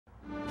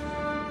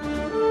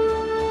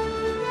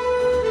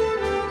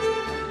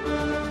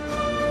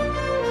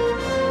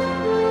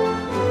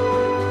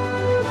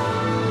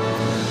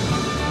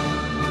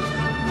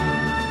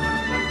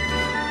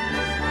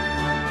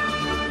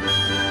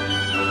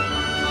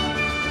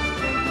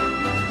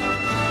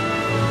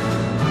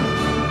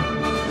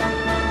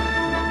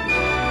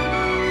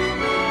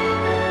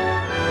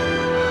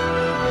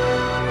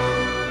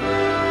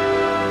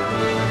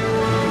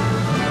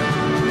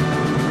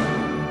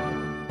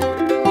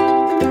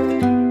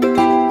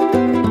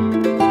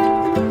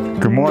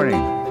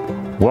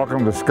morning.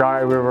 Welcome to Sky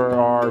River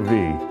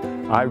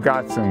RV. I've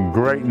got some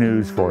great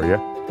news for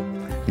you.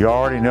 You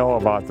already know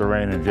about the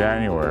rain in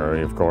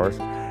January, of course,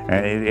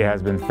 and it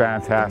has been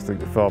fantastic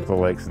to fill up the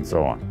lakes and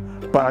so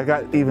on. But I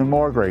got even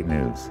more great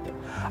news.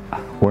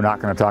 We're not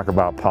going to talk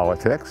about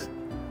politics.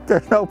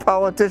 There's no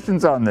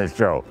politicians on this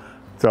show,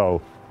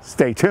 so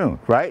stay tuned,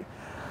 right?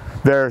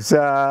 There's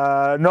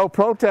no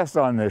protest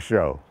on this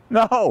show.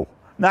 No,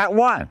 not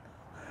one.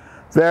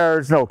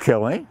 There's no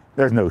killing.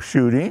 There's no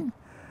shooting.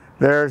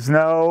 There's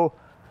none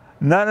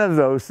of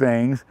those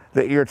things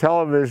that your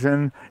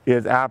television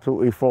is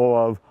absolutely full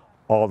of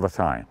all the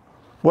time.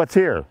 What's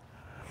here?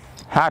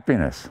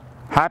 Happiness.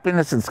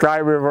 Happiness at Sky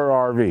River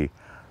RV.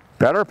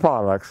 Better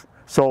products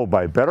sold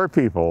by better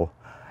people,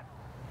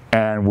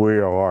 and we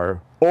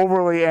are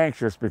overly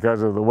anxious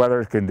because of the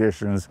weather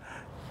conditions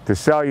to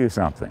sell you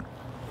something.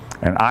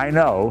 And I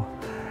know,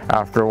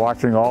 after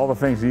watching all the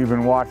things you've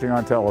been watching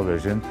on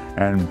television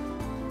and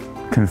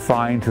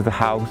confined to the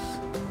house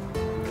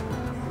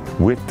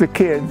with the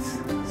kids,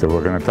 so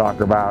we're going to talk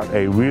about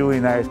a really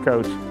nice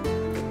coach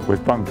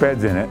with bunk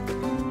beds in it,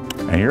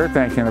 and you're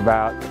thinking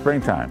about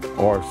springtime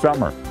or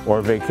summer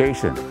or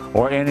vacation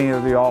or any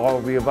of the all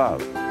of the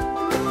above.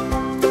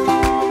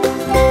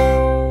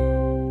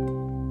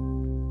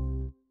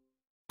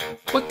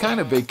 What kind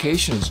of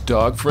vacation is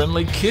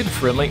dog-friendly,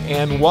 kid-friendly,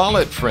 and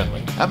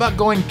wallet-friendly? How about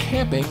going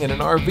camping in an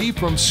RV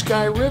from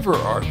Sky River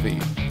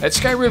RV? At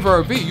Sky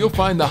River RV, you'll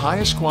find the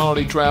highest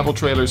quality travel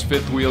trailers,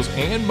 fifth wheels,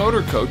 and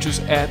motor coaches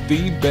at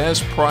the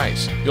best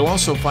price. You'll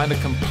also find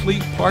a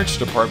complete parts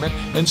department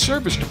and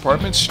service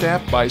department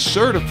staffed by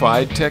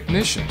certified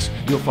technicians.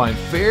 You'll find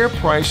fair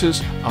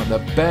prices on the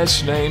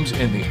best names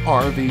in the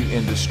RV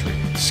industry.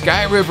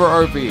 Sky River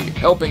RV,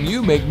 helping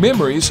you make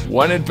memories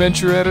one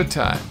adventure at a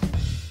time.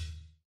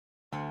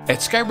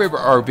 At Sky River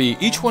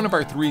RV, each one of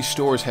our 3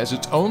 stores has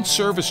its own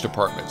service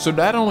department, so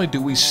not only do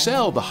we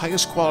sell the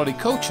highest quality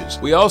coaches,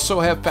 we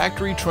also have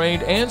factory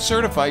trained and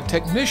certified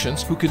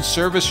technicians who can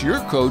service your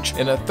coach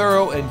in a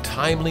thorough and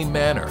timely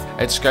manner.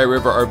 At Sky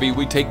River RV,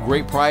 we take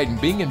great pride in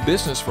being in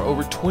business for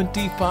over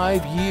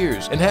 25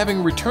 years and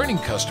having returning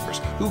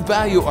customers who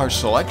value our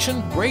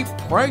selection, great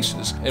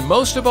prices, and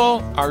most of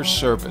all, our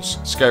service.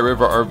 Sky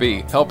River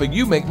RV, helping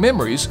you make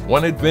memories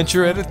one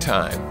adventure at a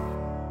time.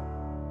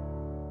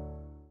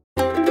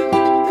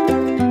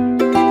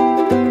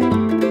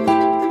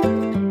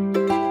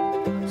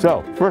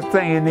 So, first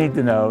thing you need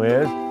to know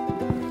is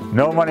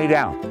no money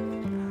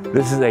down.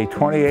 This is a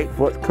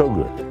 28-foot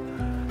Cougar.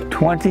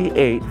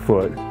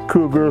 28-foot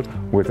Cougar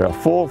with a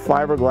full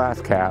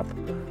fiberglass cap,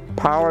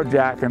 power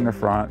jack in the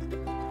front,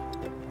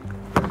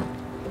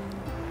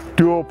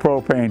 dual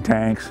propane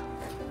tanks,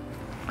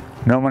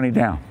 no money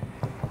down.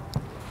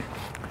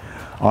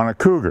 On a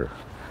Cougar.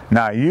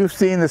 Now, you've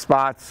seen the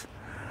spots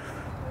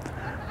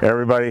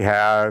everybody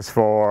has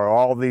for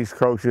all these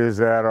coaches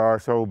that are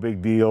so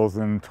big deals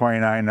and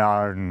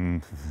 $29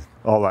 and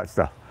all that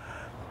stuff.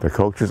 The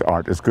coaches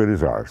aren't as good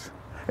as ours.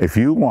 If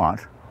you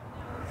want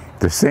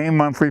the same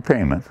monthly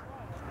payment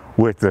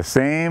with the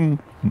same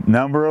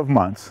number of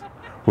months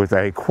with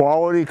a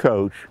quality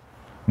coach,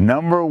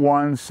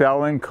 #1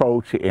 selling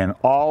coach in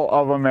all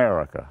of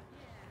America,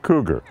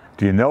 Cougar.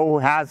 Do you know who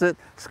has it?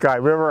 Sky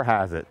River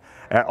has it.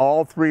 At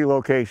all 3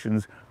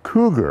 locations,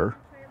 Cougar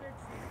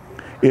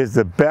is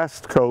the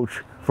best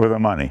coach for the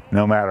money.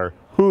 No matter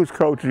whose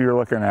coach you're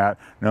looking at,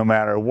 no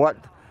matter what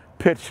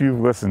pitch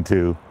you've listened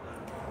to,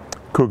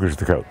 Cougar's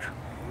the coach.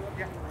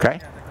 Okay?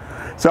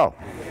 So,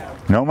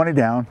 no money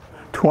down,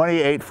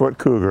 28-foot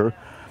Cougar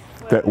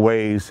that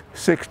weighs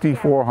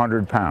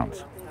 6,400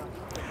 pounds.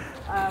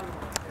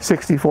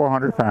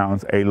 6,400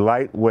 pounds, a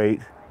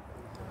lightweight,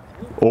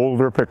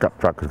 older pickup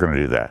truck is going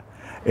to do that.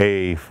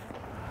 A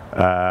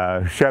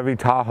Chevy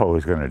Tahoe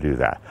is going to do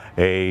that.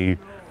 A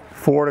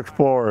Ford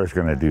Explorer is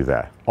going to do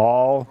that.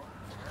 All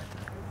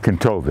can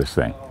tow this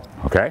thing,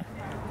 okay?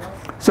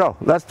 So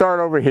let's start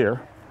over here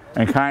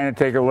and kind of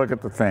take a look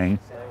at the thing.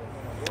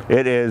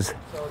 It is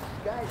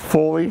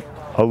fully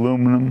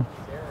aluminum,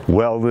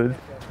 welded,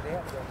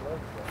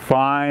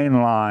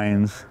 fine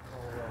lines,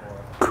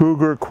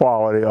 Cougar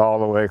quality all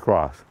the way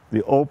across.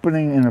 The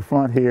opening in the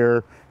front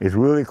here is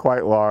really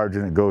quite large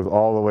and it goes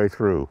all the way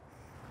through.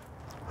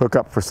 Hook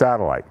up for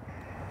satellite.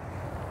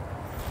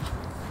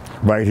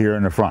 Right here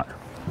in the front.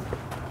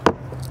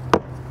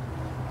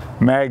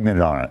 Magnet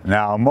on it.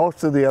 Now,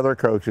 most of the other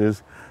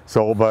coaches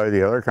sold by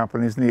the other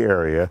companies in the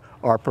area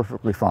are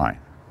perfectly fine.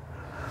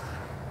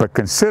 But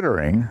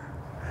considering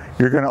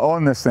you're going to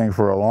own this thing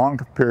for a long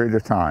period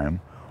of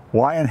time,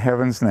 why in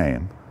heaven's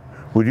name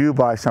would you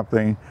buy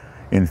something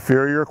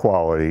inferior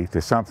quality to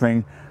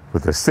something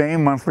with the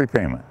same monthly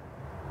payment,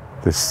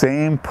 the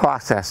same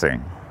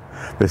processing,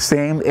 the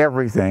same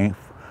everything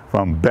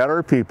from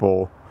better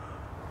people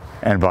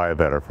and buy a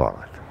better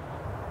product?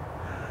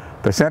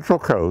 The Central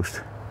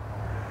Coast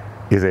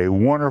is a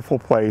wonderful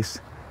place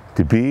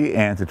to be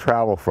and to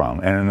travel from.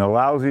 And in the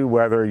lousy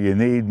weather, you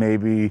need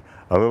maybe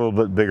a little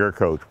bit bigger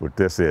coach, what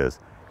this is,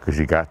 because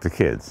you got the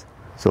kids.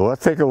 So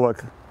let's take a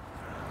look.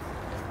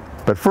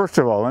 But first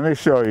of all, let me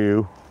show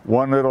you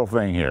one little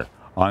thing here.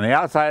 On the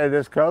outside of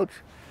this coach,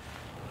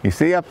 you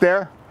see up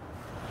there?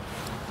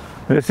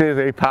 This is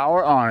a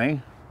power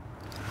awning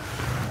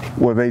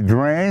with a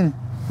drain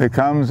that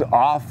comes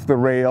off the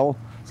rail,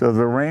 so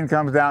the rain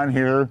comes down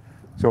here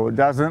so it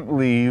doesn't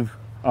leave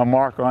a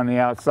mark on the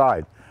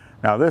outside.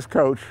 Now this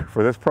coach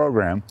for this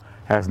program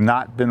has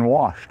not been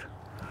washed.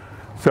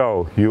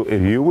 So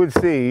if you would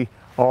see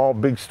all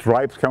big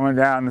stripes coming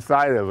down the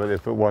side of it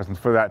if it wasn't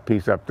for that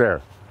piece up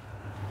there.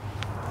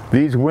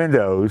 These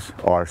windows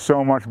are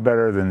so much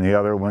better than the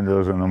other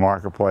windows in the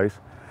marketplace.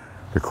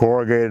 The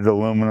corrugated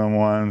aluminum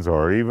ones,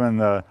 or even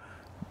the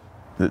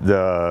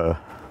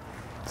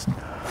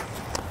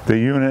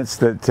units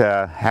that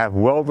have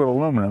welded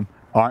aluminum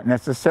aren't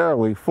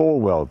necessarily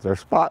full welds, they're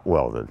spot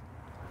welded.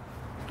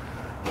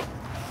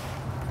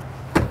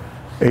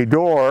 A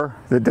door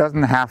that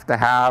doesn't have to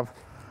have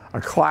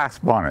a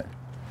clasp on it.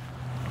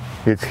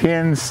 It's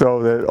hinged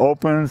so that it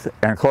opens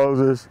and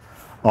closes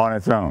on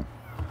its own.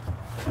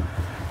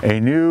 A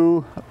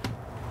new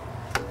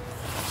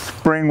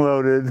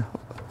spring-loaded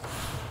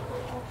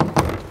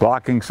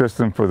locking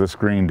system for the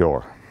screen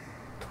door.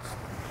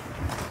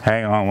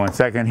 Hang on one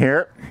second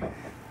here.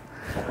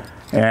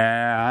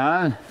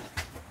 And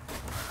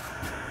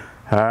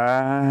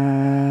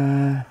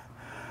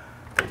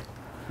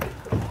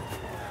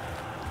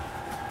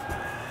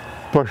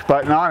push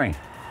button awning.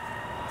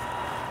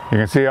 You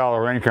can see all the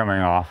rain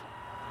coming off.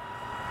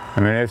 I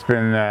mean, it's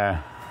been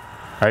a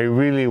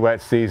really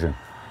wet season.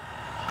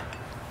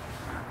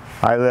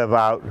 I live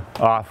out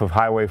off of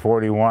Highway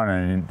 41,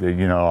 and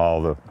you know,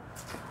 all the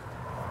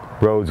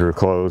roads are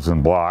closed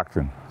and blocked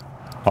and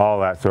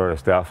all that sort of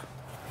stuff.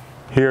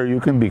 Here you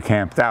can be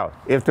camped out.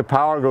 If the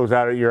power goes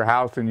out at your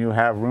house and you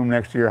have room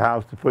next to your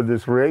house to put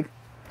this rig,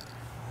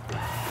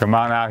 come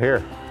on out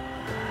here.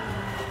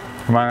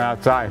 Come on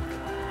outside.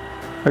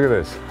 Look at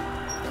this.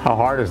 How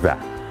hard is that?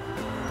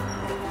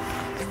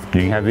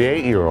 You can have the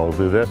 8-year-old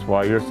do this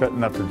while you're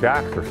setting up the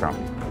jacks or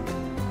something.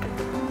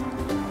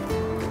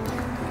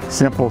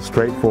 Simple,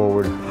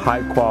 straightforward,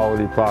 high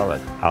quality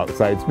product.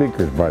 Outside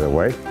speakers, by the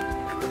way.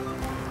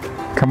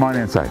 Come on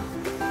inside.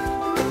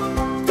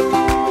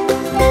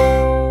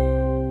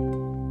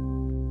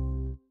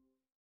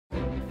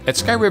 At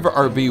Sky River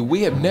RV,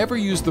 we have never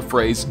used the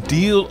phrase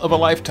deal of a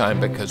lifetime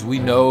because we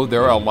know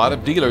there are a lot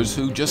of dealers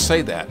who just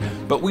say that.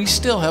 But we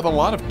still have a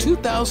lot of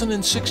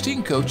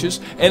 2016 coaches,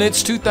 and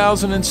it's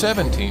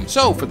 2017.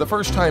 So for the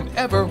first time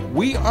ever,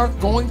 we are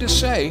going to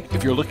say,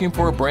 if you're looking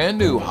for a brand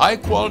new high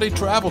quality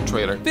travel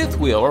trailer, fifth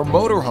wheel or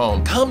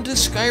motorhome, come to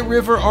Sky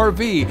River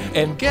RV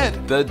and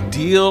get the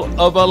deal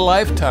of a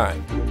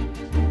lifetime.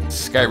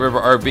 Sky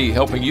River RV,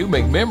 helping you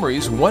make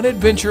memories one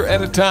adventure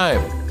at a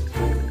time.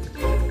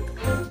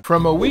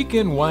 From a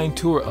weekend wine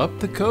tour up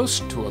the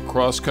coast to a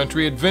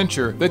cross-country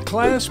adventure, the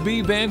Class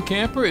B van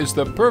camper is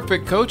the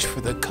perfect coach for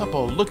the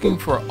couple looking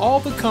for all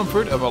the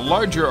comfort of a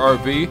larger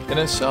RV in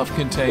a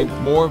self-contained,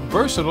 more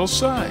versatile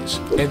size.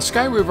 And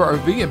Sky River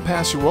RV in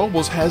Paso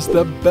Robles has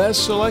the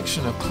best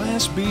selection of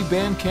Class B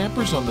van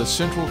campers on the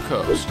Central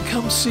Coast.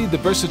 Come see the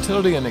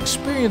versatility and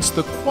experience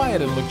the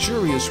quiet and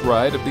luxurious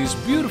ride of these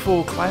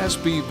beautiful Class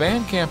B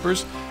van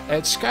campers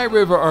at Sky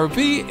River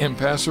RV in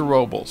Paso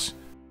Robles.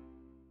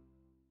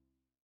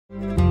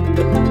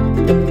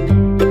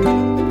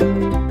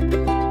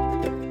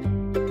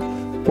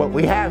 What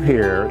we have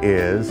here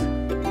is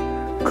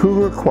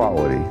Cougar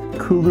quality,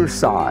 Cougar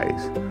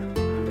size,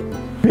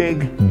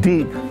 big,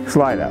 deep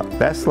slide out.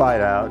 That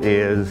slide out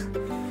is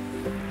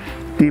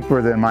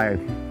deeper than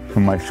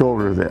from my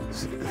shoulder,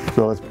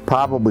 so it's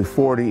probably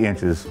 40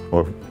 inches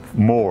or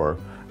more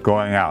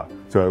going out.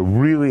 So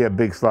really a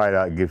big slide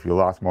out gives you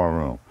lots more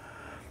room.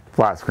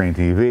 Flat screen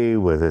TV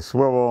with a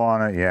swivel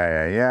on it,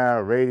 yeah,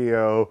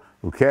 radio,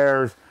 who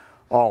cares?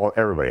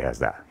 Everybody has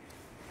that.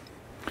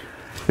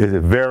 It's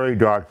a very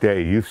dark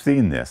day. You've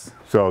seen this,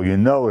 so you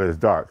know it is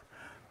dark.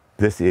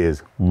 This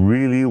is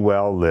really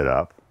well lit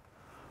up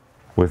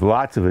with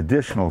lots of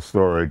additional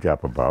storage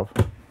up above.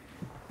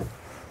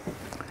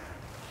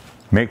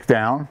 Makes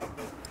down,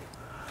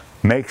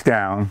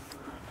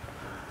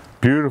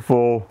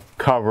 beautiful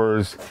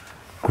covers,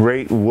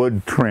 great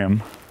wood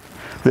trim.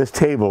 This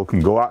table can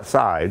go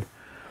outside,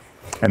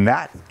 and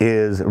that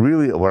is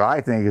really what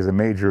I think is a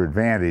major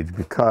advantage,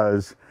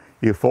 because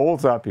it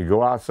folds up, you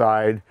go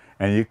outside,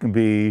 and you can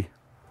be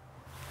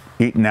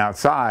eating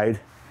outside,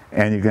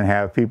 and you can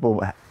have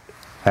people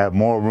have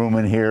more room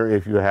in here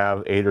if you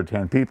have 8 or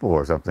 10 people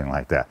or something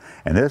like that.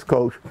 And this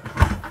coach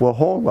will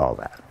hold all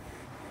that.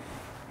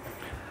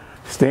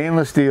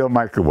 Stainless steel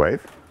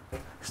microwave,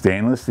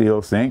 stainless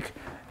steel sink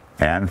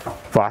and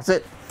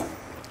faucet,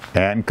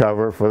 and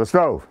cover for the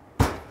stove.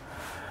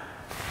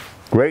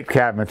 Great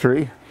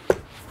cabinetry,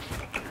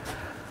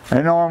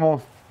 a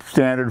normal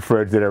standard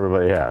fridge that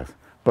everybody has.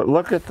 But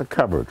look at the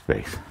cupboard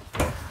space.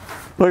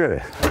 Look at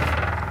this.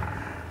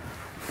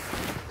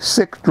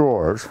 6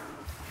 drawers,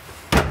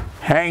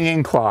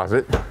 hanging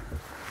closet,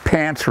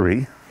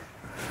 pantry,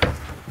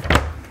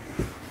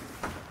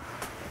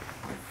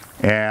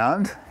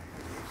 and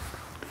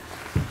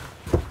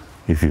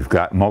if you've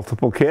got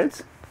multiple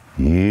kids,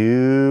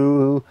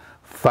 you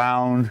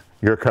found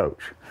your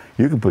coach.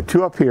 You can put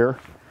 2 up here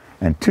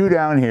and 2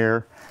 down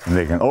here, and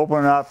they can open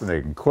it up and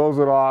they can close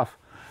it off.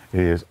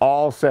 It is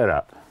all set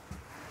up.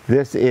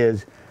 This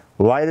is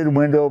lighted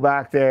window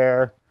back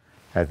there,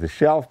 has the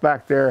shelf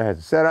back there, has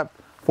a setup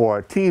for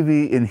a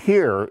TV in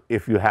here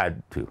if you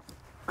had to,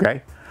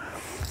 okay?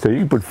 So you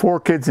can put 4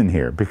 kids in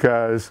here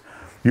because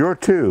your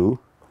 2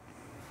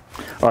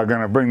 are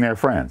gonna bring their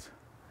friends.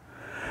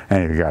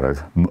 And you got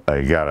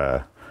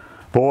a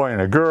boy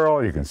and a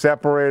girl, you can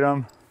separate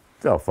them.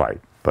 They'll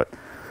fight, but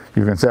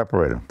you can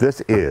separate them.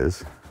 This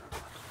is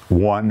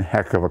one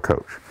heck of a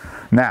coach.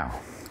 Now,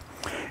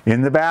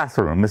 in the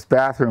bathroom, this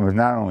bathroom is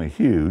not only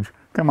huge,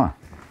 come on.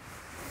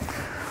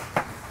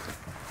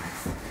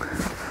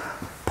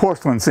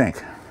 Porcelain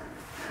sink.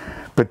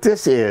 But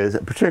this is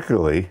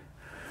particularly,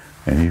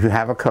 and you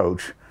have a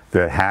coach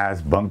that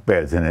has bunk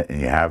beds in it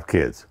and you have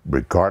kids,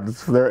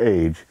 regardless of their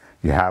age,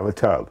 you have a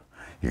tub.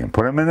 You can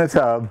put them in the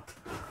tub.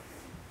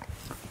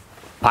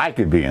 I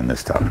could be in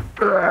this tub.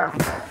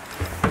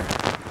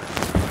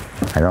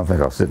 I don't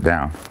think I'll sit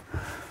down,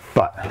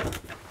 but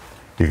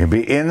you can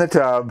be in the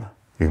tub.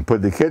 You can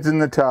put the kids in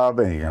the tub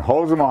and you can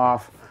hose them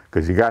off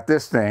because you got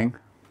this thing.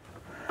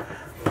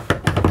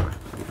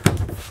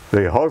 So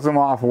you hose them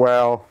off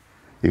well.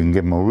 You can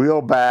give them a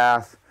real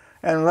bath.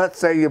 And let's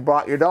say you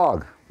brought your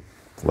dog,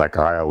 like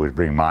I always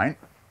bring mine.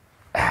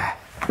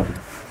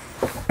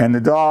 And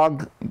the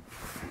dog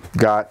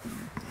got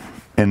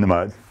in the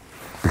mud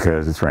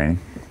because it's raining.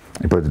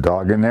 You put the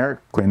dog in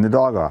there, clean the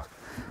dog off.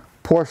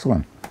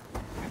 Porcelain.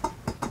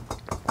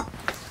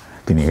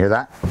 Can you hear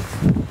that?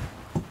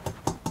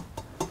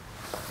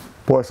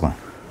 Porcelain.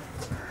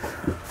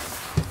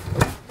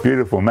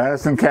 Beautiful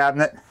medicine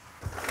cabinet.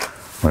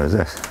 What is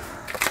this?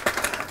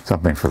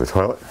 Something for the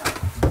toilet.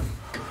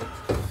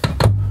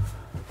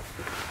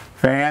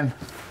 Fan.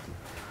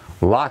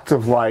 Lots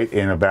of light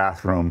in a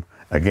bathroom,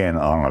 again,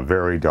 on a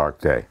very dark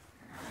day.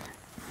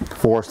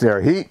 Forced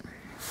air heat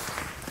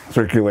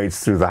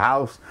circulates through the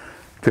house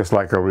just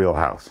like a real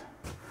house.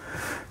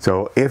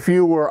 So if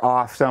you were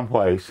off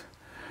someplace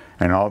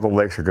and all the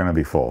lakes are going to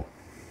be full,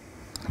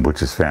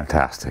 which is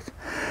fantastic,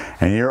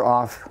 and you're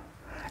off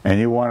and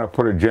you want to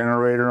put a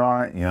generator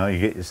on it, you know, you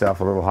get yourself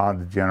a little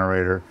Honda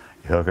generator,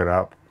 you hook it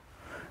up,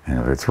 and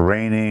if it's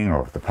raining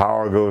or if the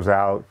power goes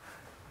out,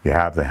 you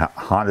have the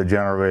Honda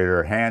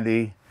generator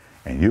handy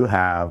and you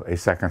have a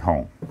second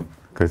home,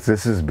 because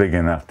this is big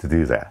enough to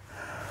do that.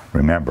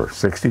 Remember,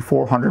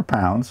 6,400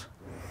 pounds,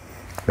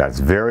 that's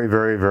very,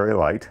 very, very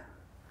light,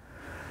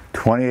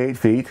 28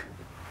 feet,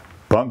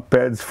 bunk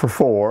beds for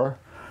 4.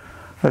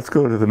 Let's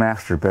go to the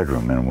master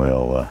bedroom and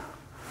we'll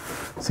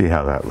see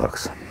how that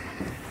looks.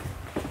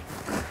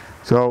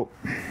 So,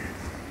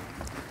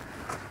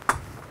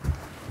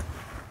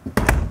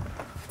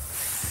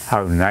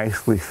 how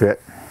nicely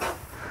fit.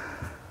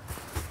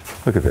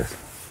 Look at this.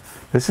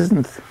 This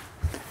isn't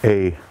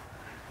a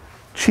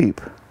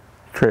cheap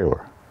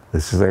trailer.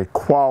 This is a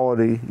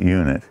quality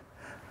unit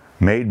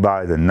made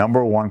by the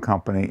 #1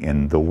 company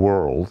in the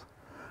world,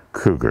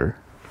 Cougar,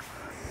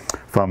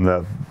 from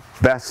the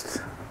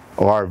best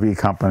RV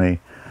company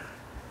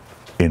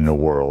in the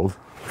world,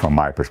 from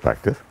my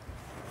perspective,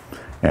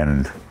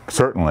 and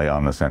certainly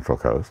on the Central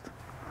Coast.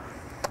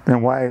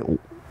 Then why,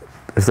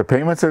 if the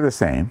payments are the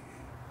same,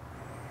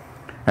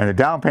 and the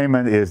down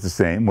payment is the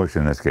same, which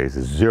in this case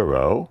is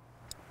 0,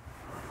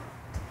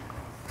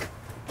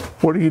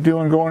 what are you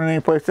doing going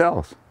anyplace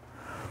else?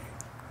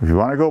 If you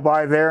want to go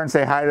by there and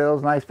say hi to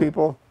those nice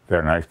people,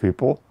 they're nice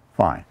people,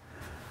 fine.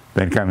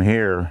 Then come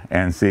here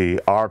and see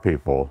our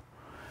people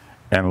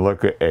and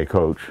look at a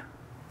coach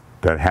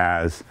that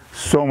has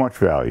so much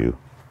value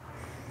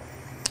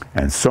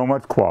and so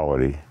much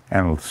quality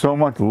and so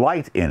much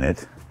light in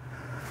it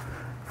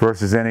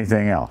versus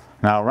anything else.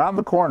 Now around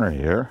the corner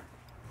here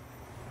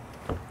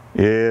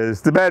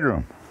is the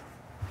bedroom.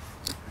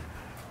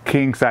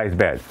 King size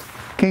bed.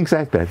 King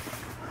size bed.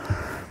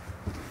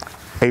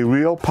 A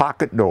real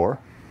pocket door.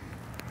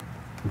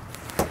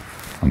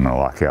 I'm going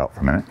to lock you out for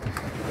a minute.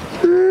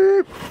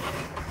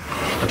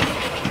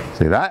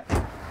 See that?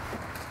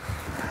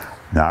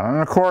 Not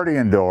an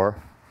accordion door.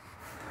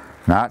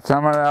 Not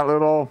some of that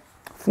little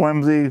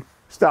flimsy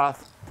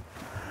stuff.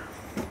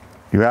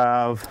 You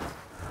have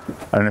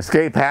an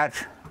escape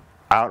hatch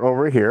out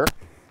over here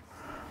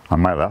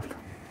on my left.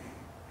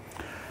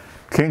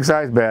 King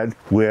size bed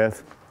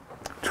with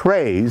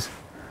trays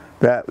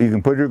that you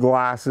can put your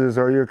glasses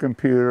or your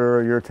computer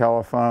or your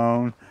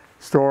telephone,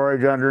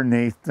 storage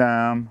underneath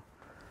them.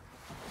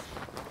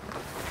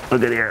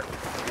 Look at here.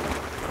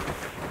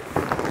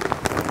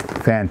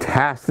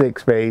 Fantastic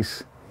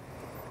space.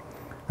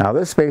 Now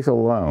this space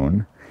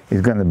alone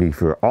is going to be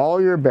for all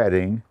your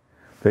bedding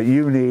that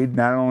you need,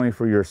 not only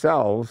for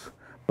yourselves,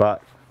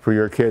 but for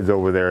your kids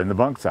over there in the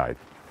bunk side.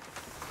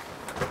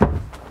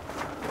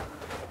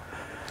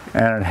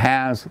 And it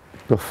has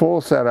the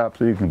full setup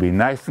so you can be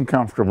nice and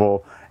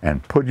comfortable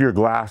and put your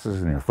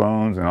glasses and your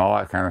phones and all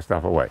that kind of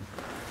stuff away.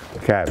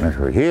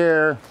 Cabinetry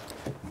here,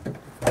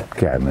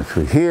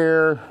 cabinetry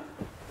here,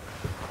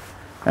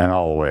 and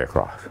all the way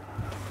across.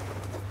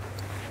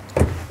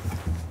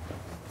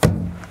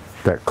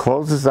 that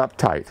closes up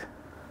tight,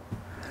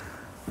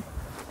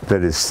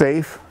 that is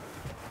safe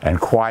and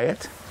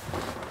quiet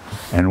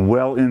and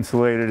well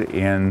insulated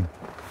in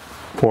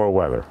poor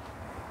weather.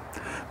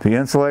 The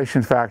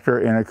insulation factor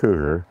in a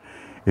Cougar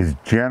is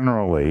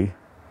generally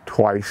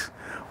twice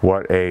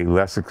what a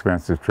less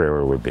expensive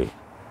trailer would be.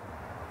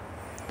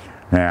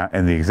 Now,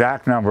 and the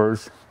exact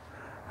numbers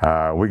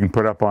we can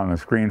put up on the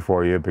screen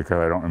for you because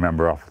I don't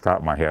remember off the top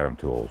of my head, I'm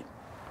too old.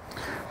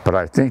 But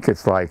I think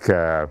it's like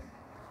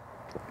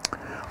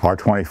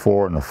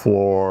R24 in the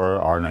floor,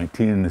 R19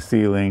 in the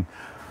ceiling,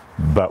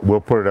 but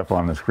we'll put it up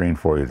on the screen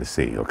for you to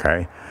see,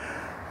 okay?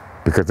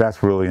 Because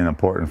that's really an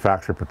important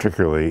factor,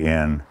 particularly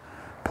in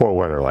poor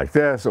weather like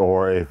this,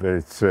 or if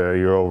it's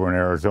you're over in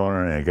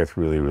Arizona and it gets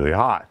really, really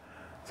hot.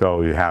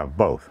 So you have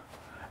both.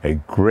 A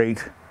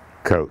great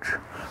coach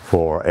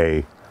for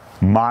a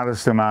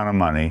modest amount of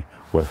money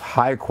with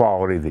high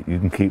quality that you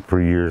can keep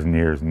for years and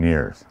years and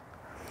years.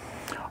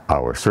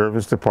 Our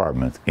service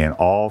departments in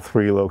all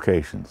 3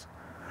 locations.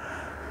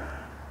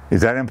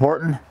 Is that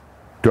important?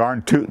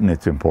 Darn tootin'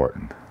 it's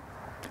important.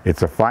 It's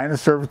the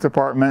finest service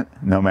department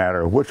no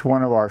matter which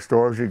one of our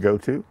stores you go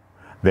to.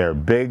 They're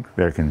big,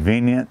 they're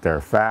convenient,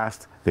 they're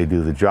fast, they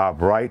do the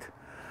job right.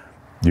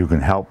 You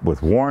can help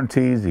with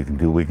warranties,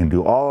 we can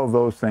do all of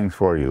those things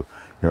for you.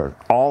 You're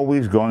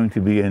always going to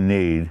be in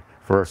need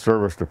for a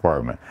service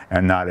department,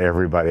 and not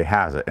everybody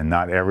has it, and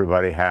not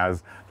everybody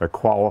has the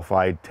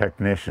qualified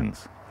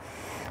technicians.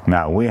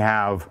 Now, we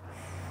have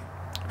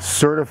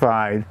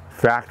certified,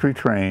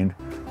 factory-trained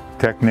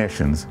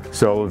technicians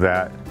so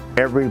that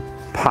every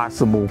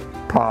possible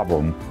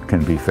problem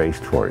can be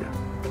faced for you.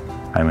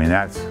 I mean,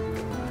 that's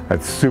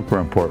super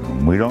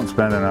important. We don't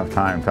spend enough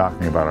time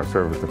talking about our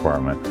service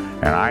department,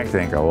 and I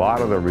think a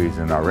lot of the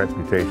reason our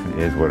reputation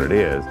is what it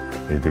is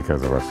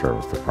because of our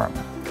service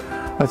department.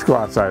 Let's go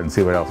outside and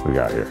see what else we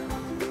got here.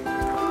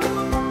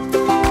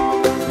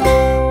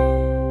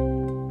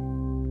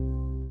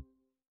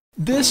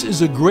 This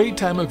is a great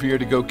time of year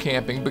to go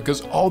camping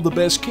because all the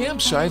best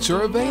campsites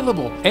are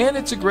available. And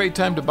it's a great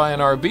time to buy an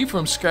RV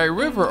from Sky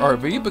River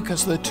RV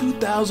because the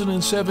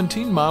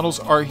 2017 models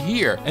are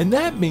here. And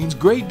that means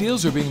great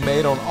deals are being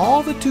made on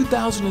all the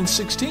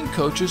 2016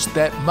 coaches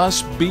that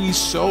must be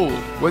sold.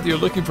 Whether you're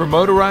looking for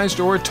motorized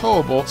or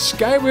towable,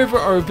 Sky River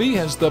RV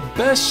has the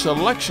best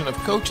selection of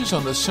coaches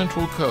on the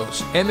Central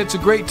Coast. And it's a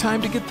great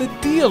time to get the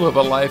deal of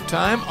a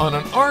lifetime on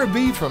an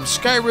RV from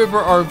Sky River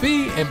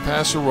RV in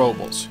Paso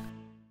Robles.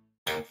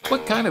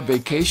 What kind of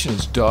vacation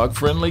is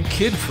dog-friendly,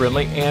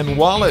 kid-friendly, and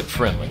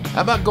wallet-friendly?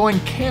 How about going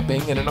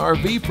camping in an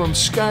RV from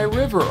Sky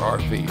River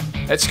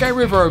RV? At Sky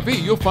River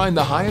RV, you'll find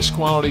the highest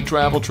quality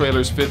travel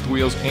trailers, fifth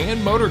wheels,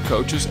 and motor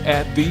coaches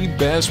at the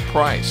best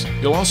price.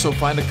 You'll also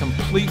find a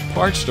complete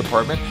parts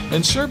department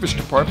and service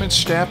department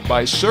staffed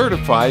by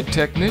certified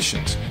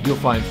technicians. You'll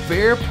find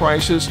fair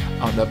prices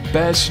on the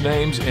best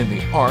names in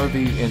the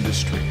RV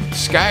industry.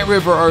 Sky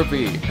River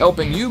RV,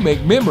 helping you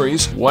make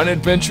memories one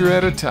adventure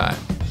at a time.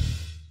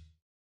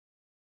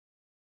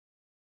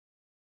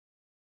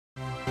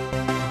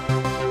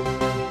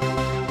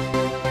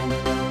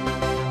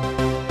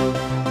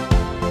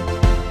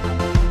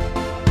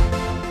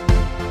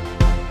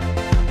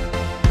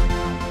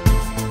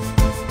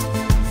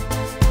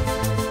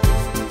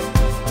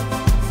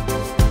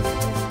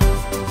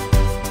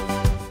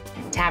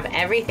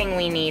 Everything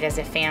we need as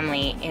a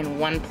family in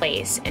one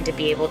place, and to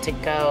be able to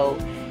go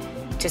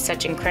to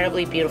such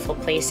incredibly beautiful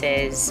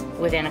places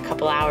within a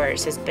couple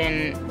hours has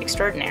been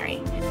extraordinary.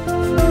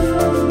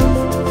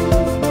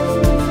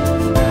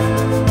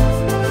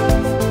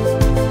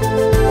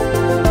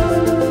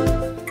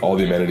 All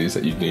the amenities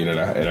that you'd need in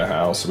a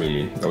house. I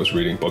mean, I was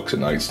reading books at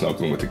night,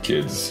 snuggling with the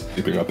kids,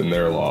 sleeping up in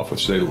their loft,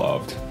 which they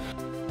loved.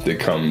 They'd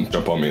come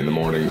jump on me in the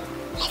morning.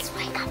 Let's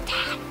wake up,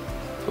 Dad.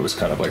 It was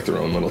kind of like their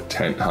own little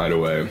tent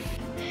hideaway.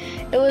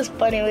 It was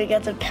funny, we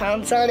got to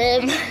pounce on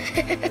him.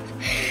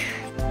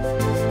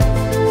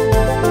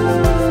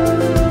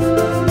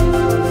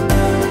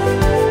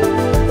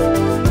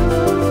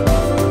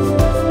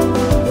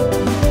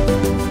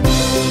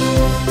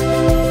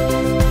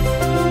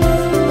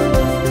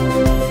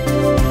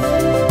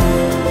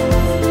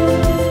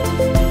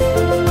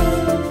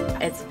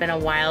 It's been a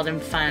wild and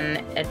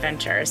fun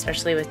adventure,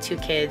 especially with 2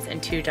 kids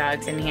and 2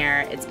 dogs in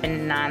here. It's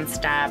been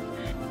non-stop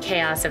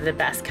chaos of the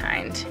best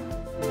kind.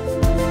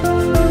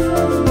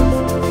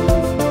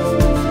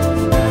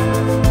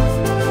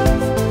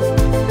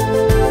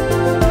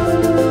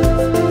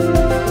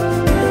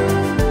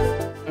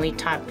 We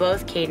taught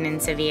both Caden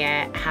and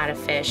Sivia how to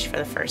fish for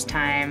the first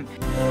time.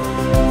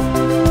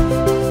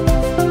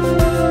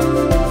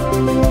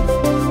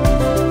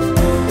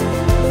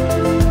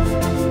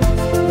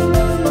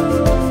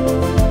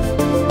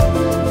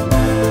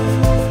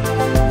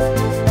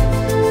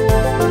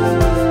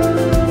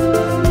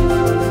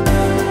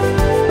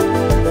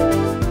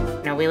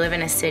 We live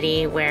in a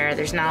city where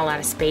there's not a lot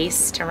of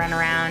space to run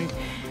around.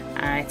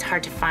 It's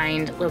hard to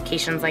find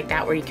locations like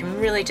that where you can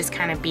really just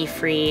kind of be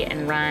free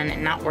and run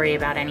and not worry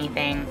about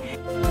anything.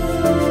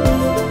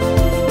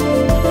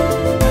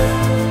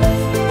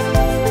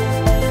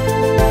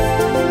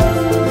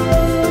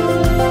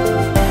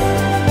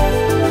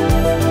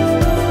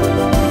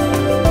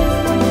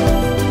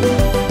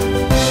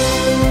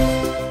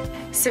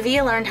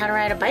 Sophia learned how to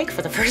ride a bike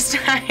for the first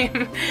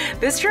time.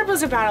 This trip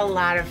was about a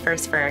lot of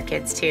firsts for our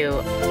kids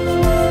too.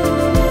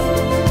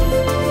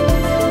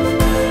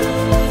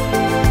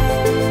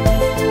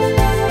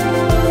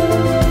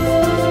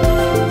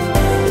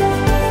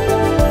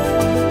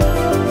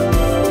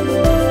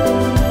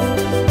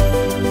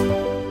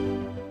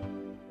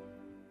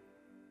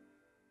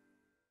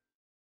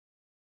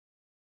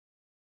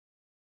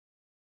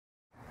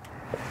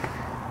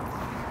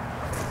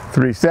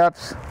 3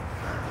 steps,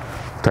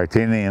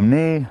 titanium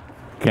knee,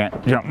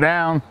 can't jump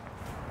down,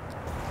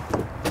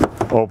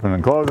 open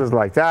and closes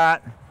like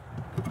that,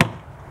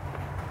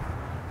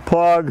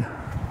 plug,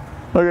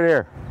 look at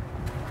here.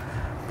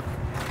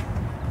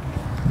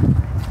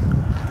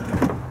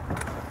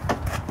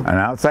 An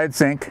outside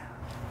sink,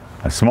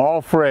 a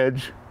small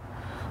fridge,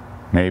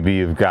 maybe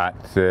you've got,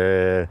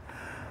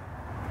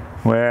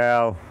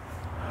 well,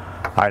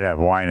 I'd have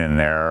wine in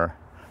there.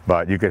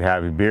 But you could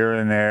have beer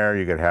in there,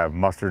 you could have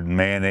mustard and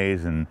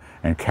mayonnaise and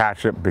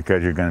ketchup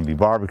because you're going to be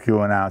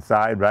barbecuing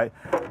outside, right?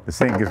 The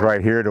sink is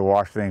right here to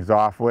wash things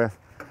off with.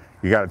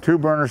 You got a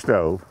 2-burner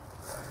stove,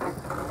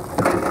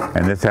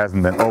 and this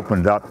hasn't been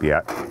opened up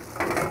yet.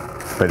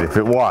 But if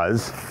it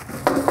was,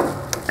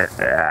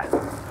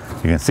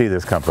 you can see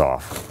this comes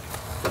off.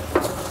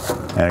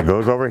 And it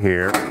goes over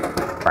here,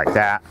 like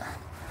that,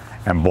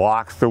 and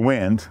blocks the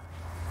wind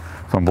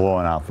from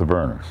blowing out the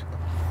burners.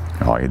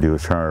 And all you do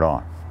is turn it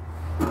on.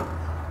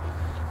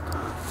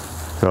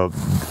 So,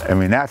 I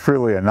mean, that's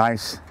really a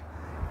nice,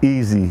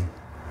 easy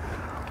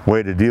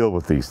way to deal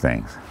with these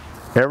things.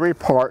 Every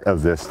part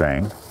of this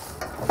thing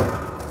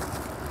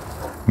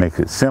makes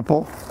it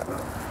simple.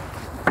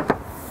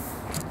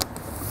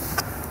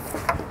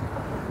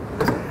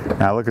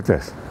 Now look at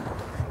this.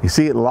 You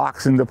see it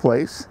locks into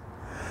place.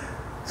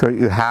 So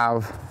you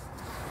have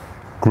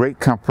great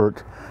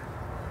comfort,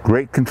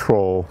 great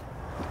control.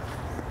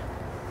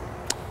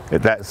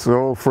 That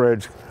little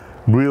fridge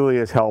really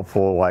is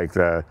helpful, like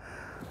the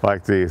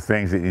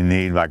things that you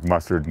need, like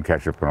mustard and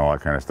ketchup and all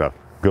that kind of stuff,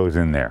 goes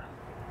in there.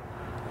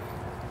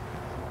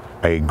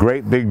 A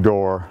great big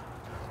door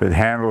that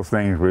handles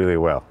things really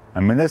well. I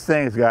mean, this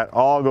thing's got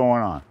all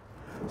going on.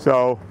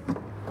 So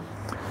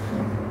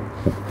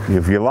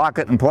if you lock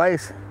it in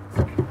place,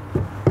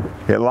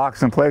 it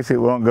locks in place, it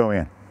won't go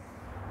in.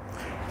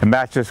 And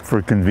that's just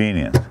for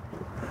convenience.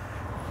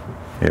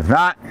 If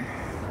not,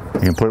 you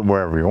can put it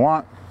wherever you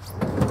want.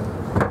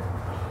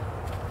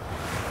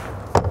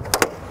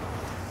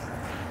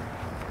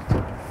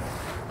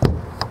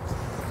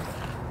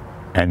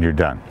 And you're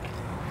done.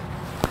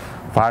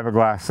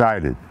 Fiberglass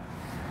sided,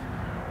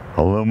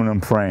 aluminum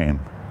frame,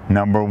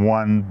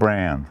 #1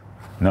 brand,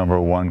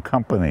 #1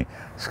 company,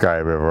 Sky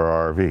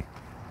River RV.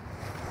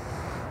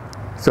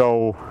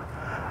 So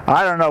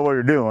I don't know what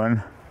you're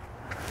doing,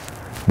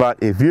 but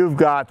if you've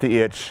got the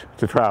itch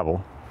to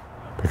travel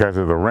because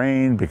of the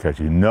rain, because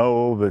you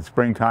know that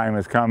springtime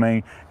is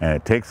coming and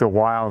it takes a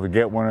while to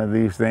get one of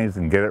these things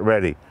and get it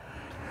ready,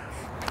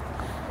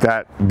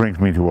 that brings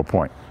me to a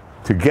point.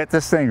 To get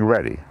this thing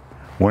ready,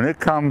 when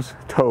it comes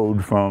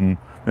towed from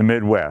the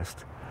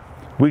Midwest,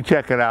 we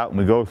check it out and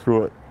we go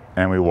through it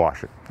and we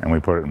wash it and we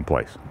put it in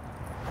place.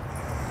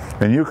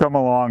 Then you come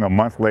along a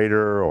month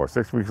later or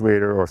 6 weeks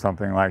later or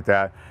something like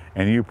that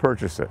and you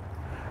purchase it.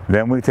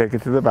 Then we take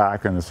it to the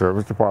back and the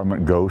service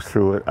department goes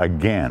through it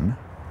again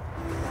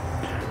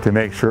to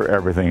make sure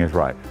everything is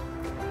right.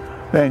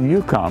 Then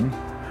you come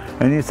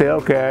and you say,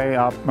 okay,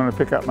 I'm going to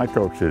pick up my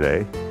coach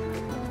today.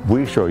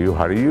 We show you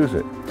how to use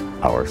it.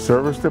 Our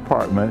service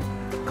department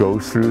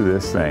goes through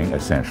this thing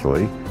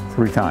essentially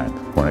 3 times.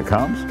 When it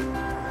comes,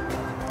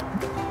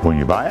 when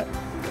you buy it,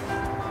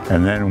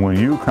 and then when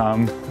you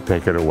come,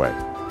 take it away.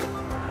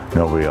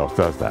 Nobody else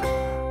does that.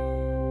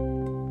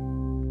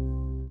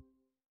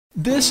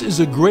 This is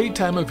a great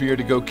time of year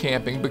to go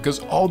camping because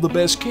all the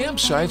best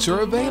campsites are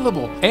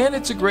available. And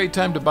it's a great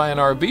time to buy an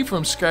RV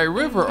from Sky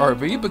River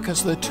RV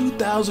because the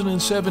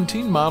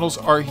 2017 models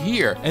are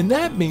here. And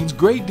that means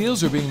great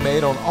deals are being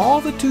made on all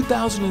the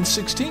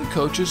 2016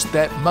 coaches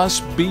that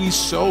must be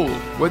sold.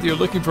 Whether you're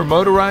looking for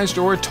motorized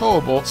or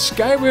towable,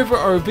 Sky River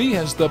RV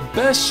has the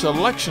best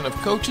selection of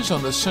coaches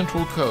on the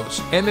Central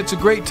Coast. And it's a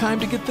great time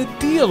to get the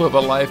deal of a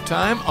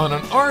lifetime on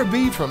an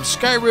RV from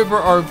Sky River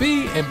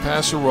RV in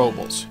Paso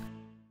Robles.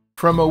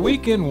 From a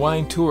weekend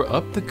wine tour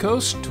up the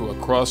coast to a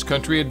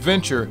cross-country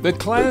adventure, the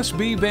Class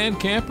B van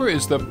camper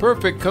is the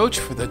perfect coach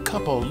for the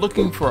couple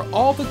looking for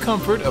all the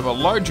comfort of a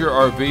larger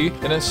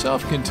RV in a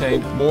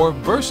self-contained, more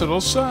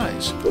versatile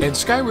size. And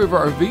Sky River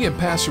RV in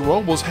Paso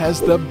Robles has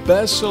the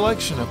best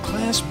selection of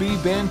Class B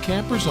van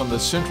campers on the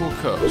Central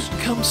Coast.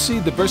 Come see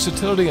the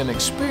versatility and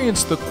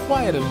experience the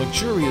quiet and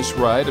luxurious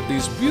ride of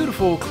these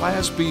beautiful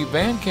Class B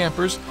van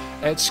campers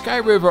at Sky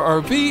River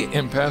RV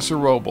in Paso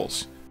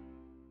Robles.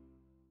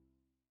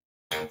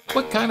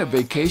 What kind of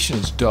vacation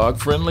is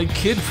dog-friendly,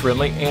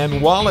 kid-friendly,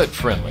 and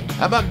wallet-friendly?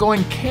 How about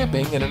going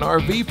camping in an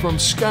RV from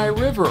Sky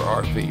River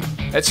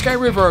RV? At Sky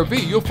River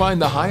RV, you'll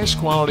find the highest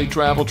quality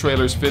travel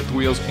trailers, fifth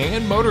wheels,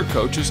 and motor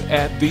coaches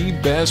at the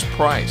best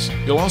price.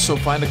 You'll also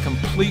find a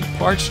complete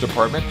parts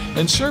department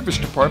and service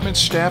department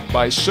staffed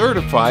by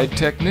certified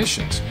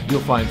technicians. You'll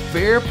find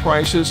fair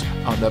prices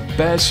on the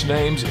best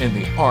names in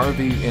the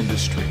RV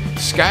industry.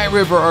 Sky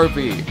River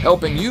RV,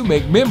 helping you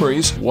make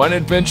memories one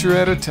adventure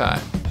at a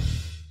time.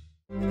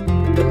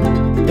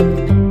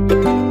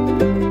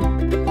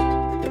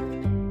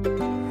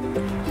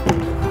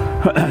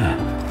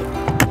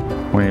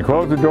 When you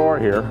close the door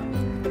here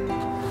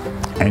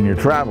and you're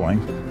traveling,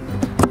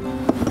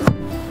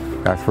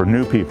 that's for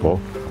new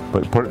people,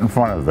 but put it in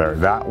front of there.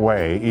 That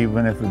way,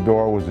 even if the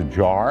door was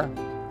ajar,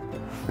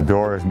 the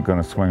door isn't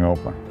going to swing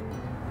open.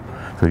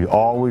 So you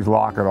always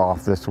lock it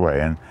off this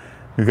way. And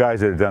you guys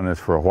that have done this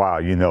for a while,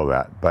 you know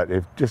that. But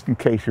if just in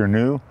case you're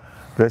new,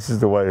 this is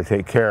the way to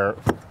take care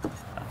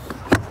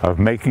of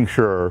making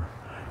sure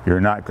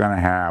you're not going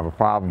to have a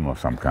problem of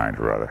some kind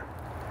or other.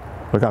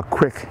 Look how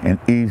quick and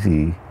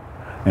easy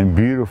and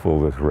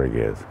beautiful this rig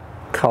is.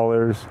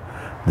 Colors,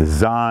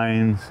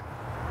 designs,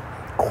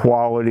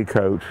 quality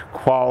coach,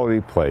 quality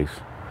place.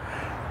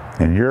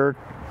 And you're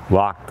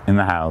locked in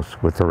the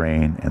house with the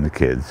rain and the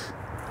kids.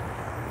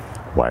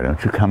 Why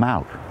don't you come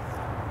out?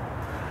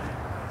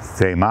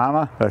 Say,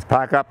 Mama, let's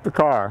pack up the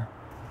car.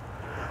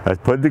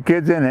 Let's put the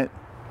kids in it.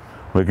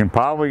 We can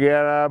probably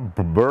get a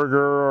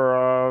burger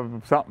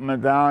or something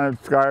down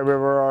at Sky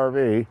River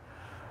RV.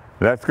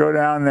 Let's go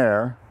down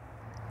there.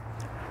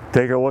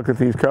 Take a look at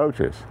these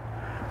coaches,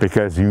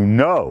 because you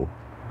know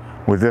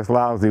with this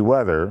lousy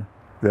weather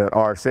that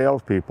our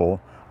salespeople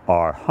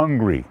are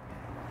hungry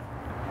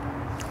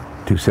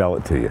to sell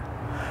it to you.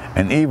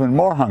 And even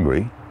more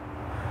hungry,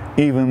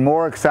 even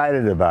more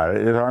excited about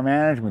it is our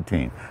management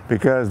team,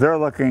 because they're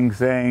looking,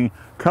 saying,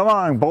 come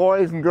on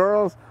boys and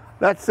girls,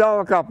 let's sell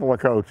a couple of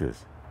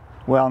coaches.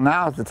 Well,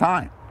 now's the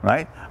time,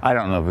 right? I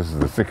don't know if this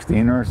is a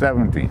 16 or a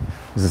 17.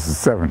 This is a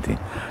 17,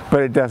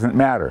 but it doesn't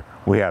matter.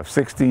 We have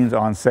 16s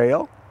on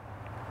sale.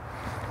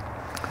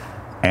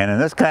 And in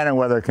this kind of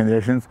weather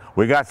conditions,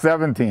 we got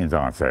 17s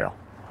on sale.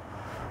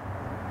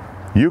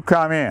 You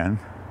come in,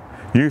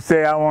 you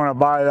say, I want to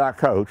buy that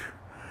coach,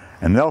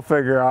 and they'll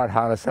figure out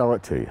how to sell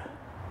it to you.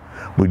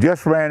 We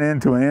just ran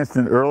into an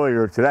incident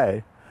earlier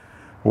today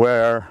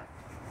where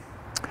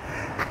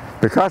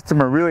the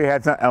customer really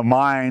had a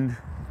mind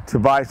to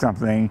buy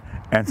something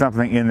and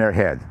something in their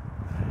head.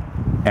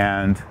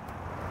 And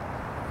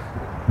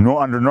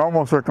under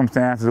normal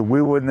circumstances,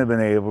 we wouldn't have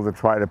been able to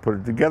try to put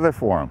it together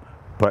for them.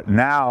 But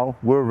now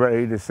we're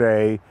ready to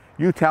say,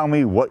 you tell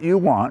me what you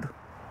want.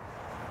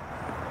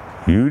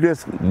 You,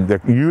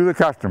 the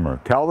customer,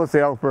 tell the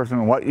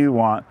salesperson what you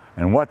want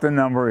and what the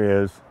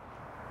number is,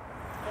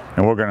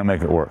 and we're going to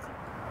make it work.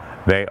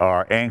 They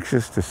are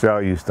anxious to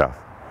sell you stuff.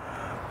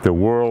 The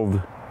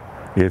world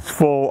is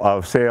full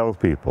of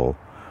salespeople.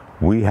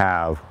 We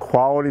have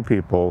quality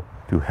people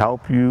to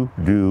help you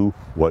do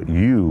what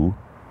you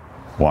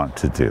want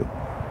to do.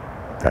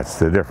 That's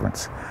the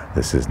difference.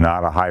 This is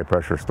not a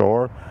high-pressure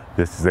store.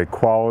 This is a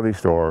quality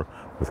store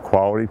with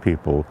quality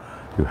people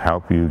to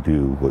help you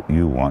do what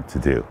you want to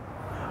do.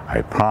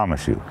 I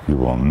promise you, you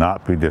will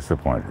not be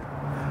disappointed.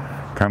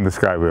 Come to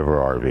Sky River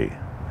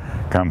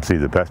RV. Come see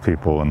the best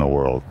people in the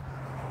world.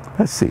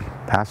 Let's see,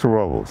 Paso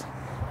Robles,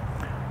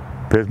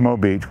 Pismo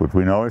Beach, which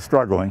we know is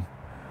struggling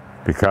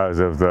because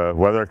of the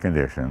weather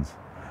conditions,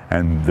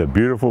 and the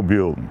beautiful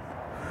Buellton.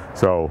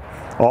 So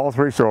all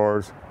three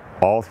stores,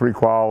 all three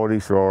quality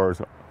stores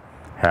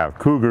have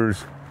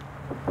Cougars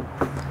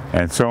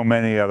and so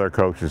many other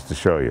coaches to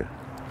show you.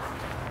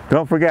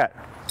 Don't forget,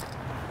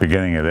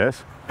 beginning of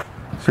this,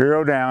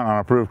 0 down on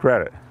approved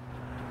credit.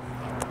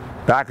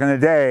 Back in the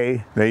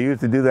day, they used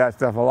to do that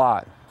stuff a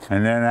lot.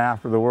 And then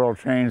after the world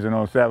changed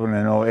in 07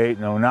 and 08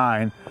 and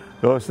 09,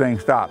 those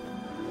things stopped.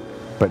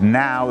 But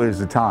now is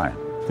the time.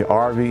 The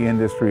RV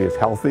industry is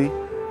healthy.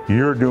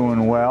 You're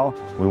doing well.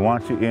 We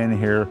want you in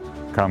here.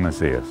 Come and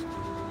see us.